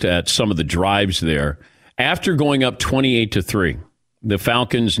and looked at some of the drives there. After going up 28-3, the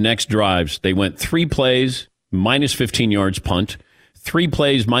Falcons' next drives, they went 3 plays, minus 15 yards punt, 3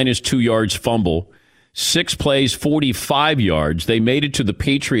 plays, minus 2 yards fumble, 6 plays, 45 yards. They made it to the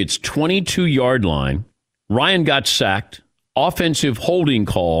Patriots' 22-yard line. Ryan got sacked, offensive holding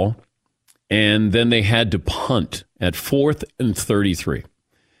call, and then they had to punt at 4th and 33.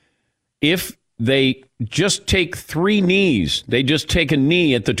 If they just take 3 knees, they just take a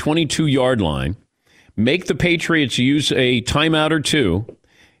knee at the 22-yard line, make the Patriots use a timeout or 2,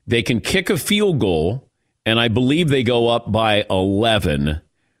 they can kick a field goal, and I believe they go up by 11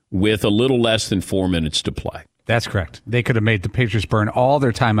 with a little less than 4 minutes to play. That's correct. They could have made the Patriots burn all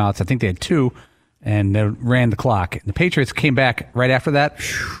their timeouts. I think they had 2, and they ran the clock. The Patriots came back right after that,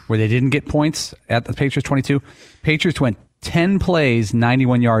 where they didn't get points at the Patriots 22. Patriots went 10 plays,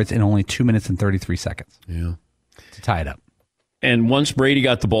 91 yards in only 2 minutes and 33 seconds. Yeah. To tie it up. And once Brady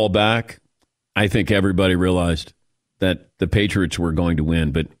got the ball back, I think everybody realized that the Patriots were going to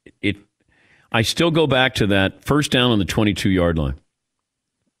win. But I still go back to that first down on the 22-yard line.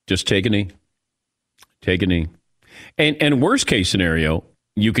 Just take a knee. Take a knee. And worst case scenario,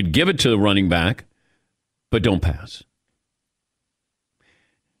 you could give it to the running back, but don't pass.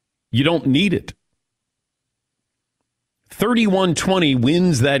 You don't need it. 31-20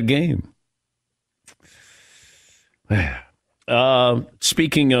 wins that game.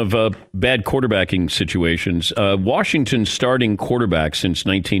 Speaking of bad quarterbacking situations, Washington's starting quarterback since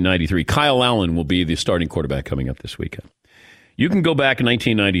 1993, Kyle Allen, will be the starting quarterback coming up this weekend. You can go back in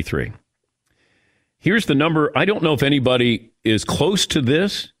 1993. Here's the number. I don't know if anybody is close to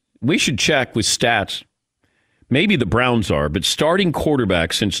this. We should check with stats. Maybe the Browns are, but starting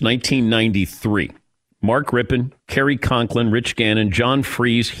quarterback since 1993. Mark Rippon, Kerry Conklin, Rich Gannon, John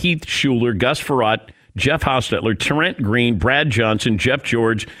Freese, Heath Schuler, Gus Frerotte, Jeff Hostetler, Trent Green, Brad Johnson, Jeff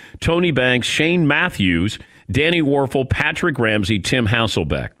George, Tony Banks, Shane Matthews, Danny Warfel, Patrick Ramsey, Tim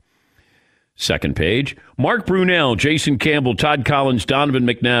Hasselbeck. Second page, Mark Brunell, Jason Campbell, Todd Collins, Donovan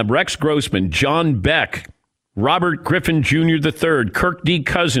McNabb, Rex Grossman, John Beck, Robert Griffin Jr. III, Kirk D.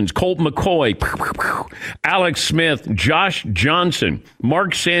 Cousins, Colt McCoy, Alex Smith, Josh Johnson,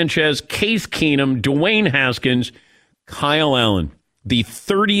 Mark Sanchez, Case Keenum, Dwayne Haskins, Kyle Allen. The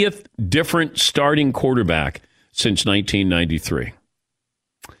 30th different starting quarterback since 1993.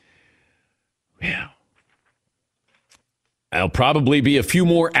 Yeah. There'll probably be a few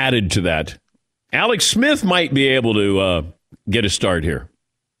more added to that. Alex Smith might be able to get a start here.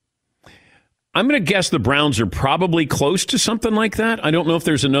 I'm going to guess the Browns are probably close to something like that. I don't know if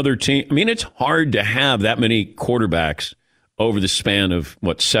there's another team. I mean, it's hard to have that many quarterbacks over the span of,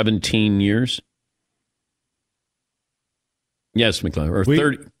 17 years? Yes, McLeod,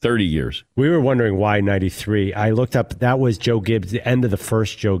 or 30 years. We were wondering why 93. I looked up, that was Joe Gibbs, the end of the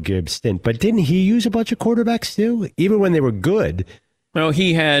first Joe Gibbs stint. But didn't he use a bunch of quarterbacks too, even when they were good? Well,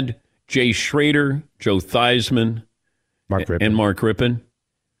 he had Jay Schrader, Joe Theismann, and Mark Rippon.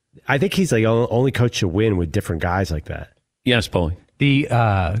 I think he's the only coach to win with different guys like that. Yes, Paulie.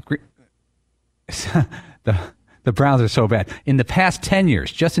 The Browns are so bad. In the past 10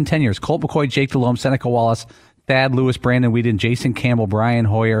 years, just in 10 years, Colt McCoy, Jake Delhomme, Seneca Wallace, Thad Lewis, Brandon Whedon, Jason Campbell, Brian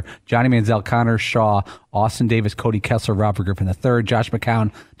Hoyer, Johnny Manziel, Connor Shaw, Austin Davis, Cody Kessler, Robert Griffin III, Josh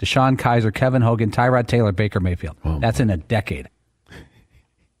McCown, Deshaun Kaiser, Kevin Hogan, Tyrod Taylor, Baker Mayfield. That's in a decade.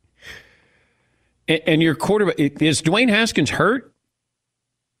 And your quarterback, is Dwayne Haskins hurt?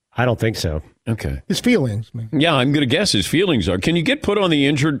 I don't think so. Okay. His feelings. Yeah, I'm going to guess his feelings are. Can you get put on the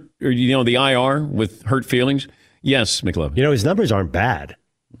injured, or the IR with hurt feelings? Yes, McLovin. His numbers aren't bad.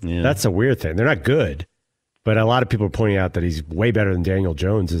 Yeah. That's a weird thing. They're not good. But a lot of people are pointing out that he's way better than Daniel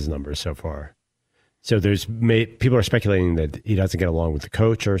Jones' numbers so far. So people are speculating that he doesn't get along with the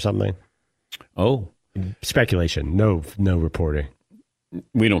coach or something. Oh. Speculation. No reporting.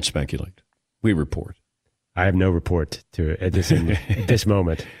 We don't speculate. We report. I have no report at this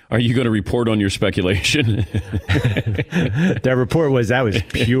moment. Are you going to report on your speculation? Their report was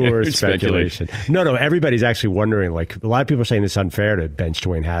pure speculation. No, everybody's actually wondering, a lot of people are saying it's unfair to bench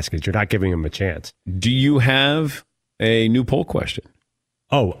Dwayne Haskins. You're not giving him a chance. Do you have a new poll question?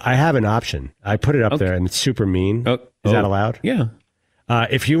 Oh, I have an option. I put it up there, and it's super mean. Is that allowed? Yeah.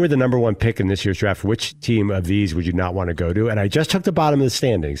 If you were the number one pick in this year's draft, which team of these would you not want to go to? And I just took the bottom of the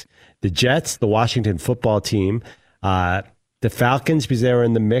standings. The Jets, the Washington football team, the Falcons, because they were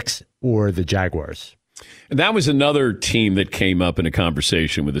in the mix, or the Jaguars. That was another team that came up in a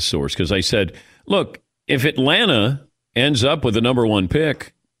conversation with a source, because I said, look, if Atlanta ends up with the number one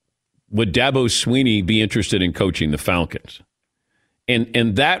pick, would Dabo Swinney be interested in coaching the Falcons?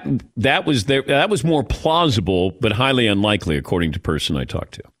 And that was more plausible, but highly unlikely, according to the person I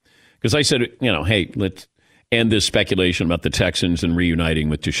talked to. Because I said, hey, let's end this speculation about the Texans and reuniting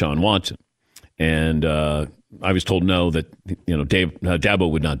with Deshaun Watson. And I was told no, that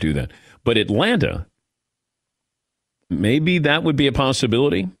Dabo would not do that. But Atlanta, maybe that would be a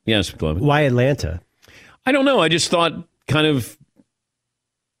possibility. Yes, Clement. Why Atlanta? I don't know. I just thought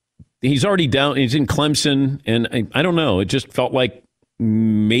he's already down. He's in Clemson, and I don't know. It just felt like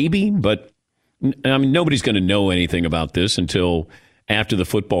maybe, but I mean, nobody's going to know anything about this until after the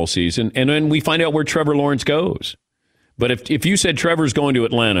football season, and then we find out where Trevor Lawrence goes. But if you said Trevor's going to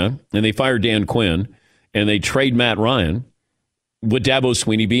Atlanta and they fire Dan Quinn and they trade Matt Ryan, would Dabo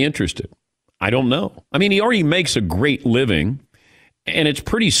Swinney be interested? I don't know. I mean, he already makes a great living, and it's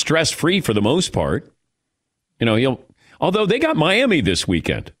pretty stress-free for the most part. Although they got Miami this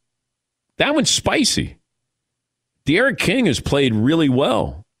weekend. That one's spicy. De'Aaron King has played really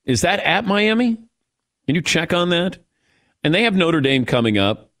well. Is that at Miami? Can you check on that? And they have Notre Dame coming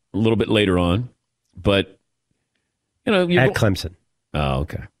up a little bit later on. But, at Clemson. Oh,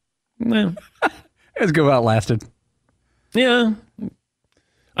 okay. Well, it's good while it lasted. Yeah.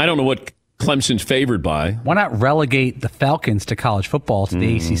 I don't know what Clemson's favored by. Why not relegate the Falcons to college football to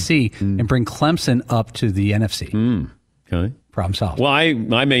the ACC and bring Clemson up to the NFC? Okay. Problem solved. Well, I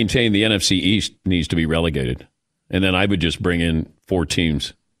maintain the NFC East needs to be relegated. And then I would just bring in 4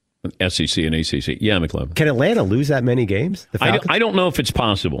 teams, SEC and ACC. Yeah, McLovin. Can Atlanta lose that many games? I don't know if it's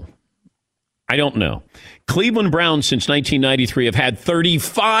possible. I don't know. Cleveland Browns since 1993 have had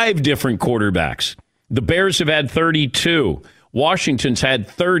 35 different quarterbacks. The Bears have had 32. Washington's had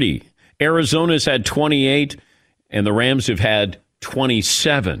 30. Arizona's had 28. And the Rams have had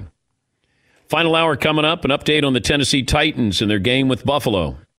 27. Final hour coming up, an update on the Tennessee Titans and their game with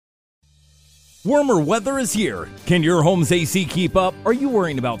Buffalo. Warmer weather is here. Can your home's AC keep up? Are you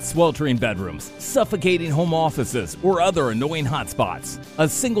worrying about sweltering bedrooms, suffocating home offices, or other annoying hotspots? A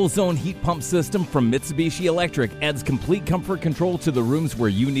single-zone heat pump system from Mitsubishi Electric adds complete comfort control to the rooms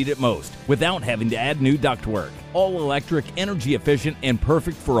where you need it most, without having to add new ductwork. All electric, energy efficient, and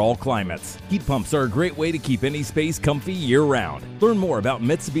perfect for all climates. Heat pumps are a great way to keep any space comfy year-round. Learn more about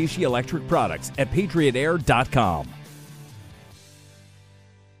Mitsubishi Electric products at patriotair.com.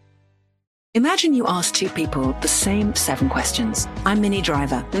 Imagine you ask 2 people the same 7 questions. I'm Minnie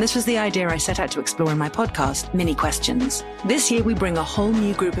Driver, and this was the idea I set out to explore in my podcast, Mini Questions. This year, we bring a whole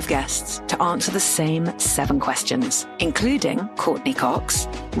new group of guests to answer the same 7 questions, including Courtney Cox,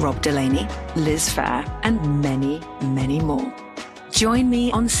 Rob Delaney, Liz Phair, and many, many more. Join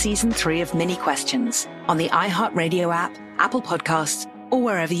me on Season 3 of Mini Questions on the iHeartRadio app, Apple Podcasts, or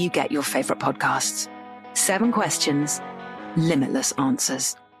wherever you get your favorite podcasts. 7 questions, limitless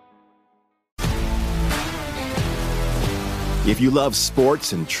answers. If you love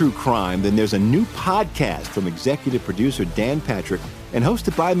sports and true crime, then there's a new podcast from executive producer Dan Patrick and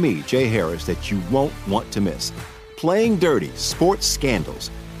hosted by me, Jay Harris, that you won't want to miss. Playing Dirty: Sports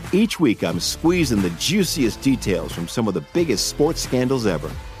Scandals. Each week, I'm squeezing the juiciest details from some of the biggest sports scandals ever.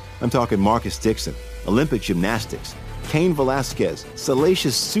 I'm talking Marcus Dixon, Olympic gymnastics, Cain Velasquez,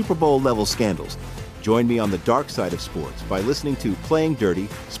 salacious Super Bowl-level scandals. Join me on the dark side of sports by listening to Playing Dirty: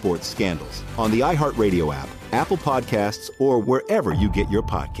 Sports Scandals on the iHeartRadio app, Apple Podcasts, or wherever you get your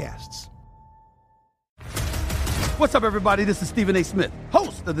podcasts. What's up, everybody? This is Stephen A. Smith,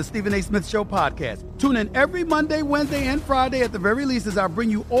 host of the Stephen A. Smith Show podcast. Tune in every Monday, Wednesday, and Friday at the very least as I bring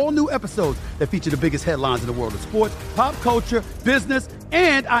you all new episodes that feature the biggest headlines in the world of sports, pop culture, business,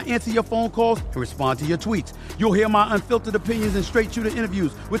 and I answer your phone calls and respond to your tweets. You'll hear my unfiltered opinions and straight-shooter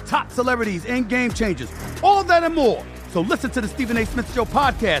interviews with top celebrities and game changers. All of that and more. So listen to the Stephen A. Smith Show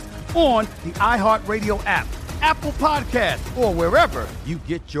podcast on the iHeartRadio app, Apple Podcasts, or wherever you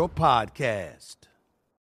get your podcasts.